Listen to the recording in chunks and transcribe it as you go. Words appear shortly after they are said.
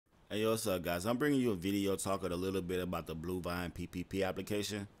Hey, yo, what's up, guys? I'm bringing you a video talking a little bit about the BlueVine PPP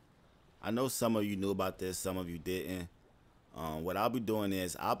application. I know some of you knew about this, some of you didn't. What I'll be doing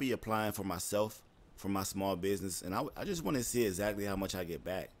is I'll be applying for myself, for my small business, and I just want to see exactly how much I get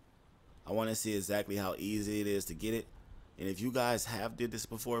back. I want to see exactly how easy it is to get it. And if you guys have did this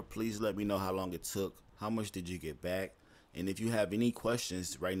before, please let me know how long it took, how much did you get back, and if you have any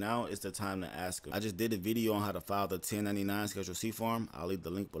questions, right now is the time to ask them. I just did a video on how to file the 1099 Schedule C form. I'll leave the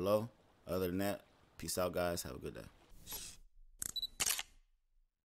link below. Other than that, peace out, guys. Have a good day.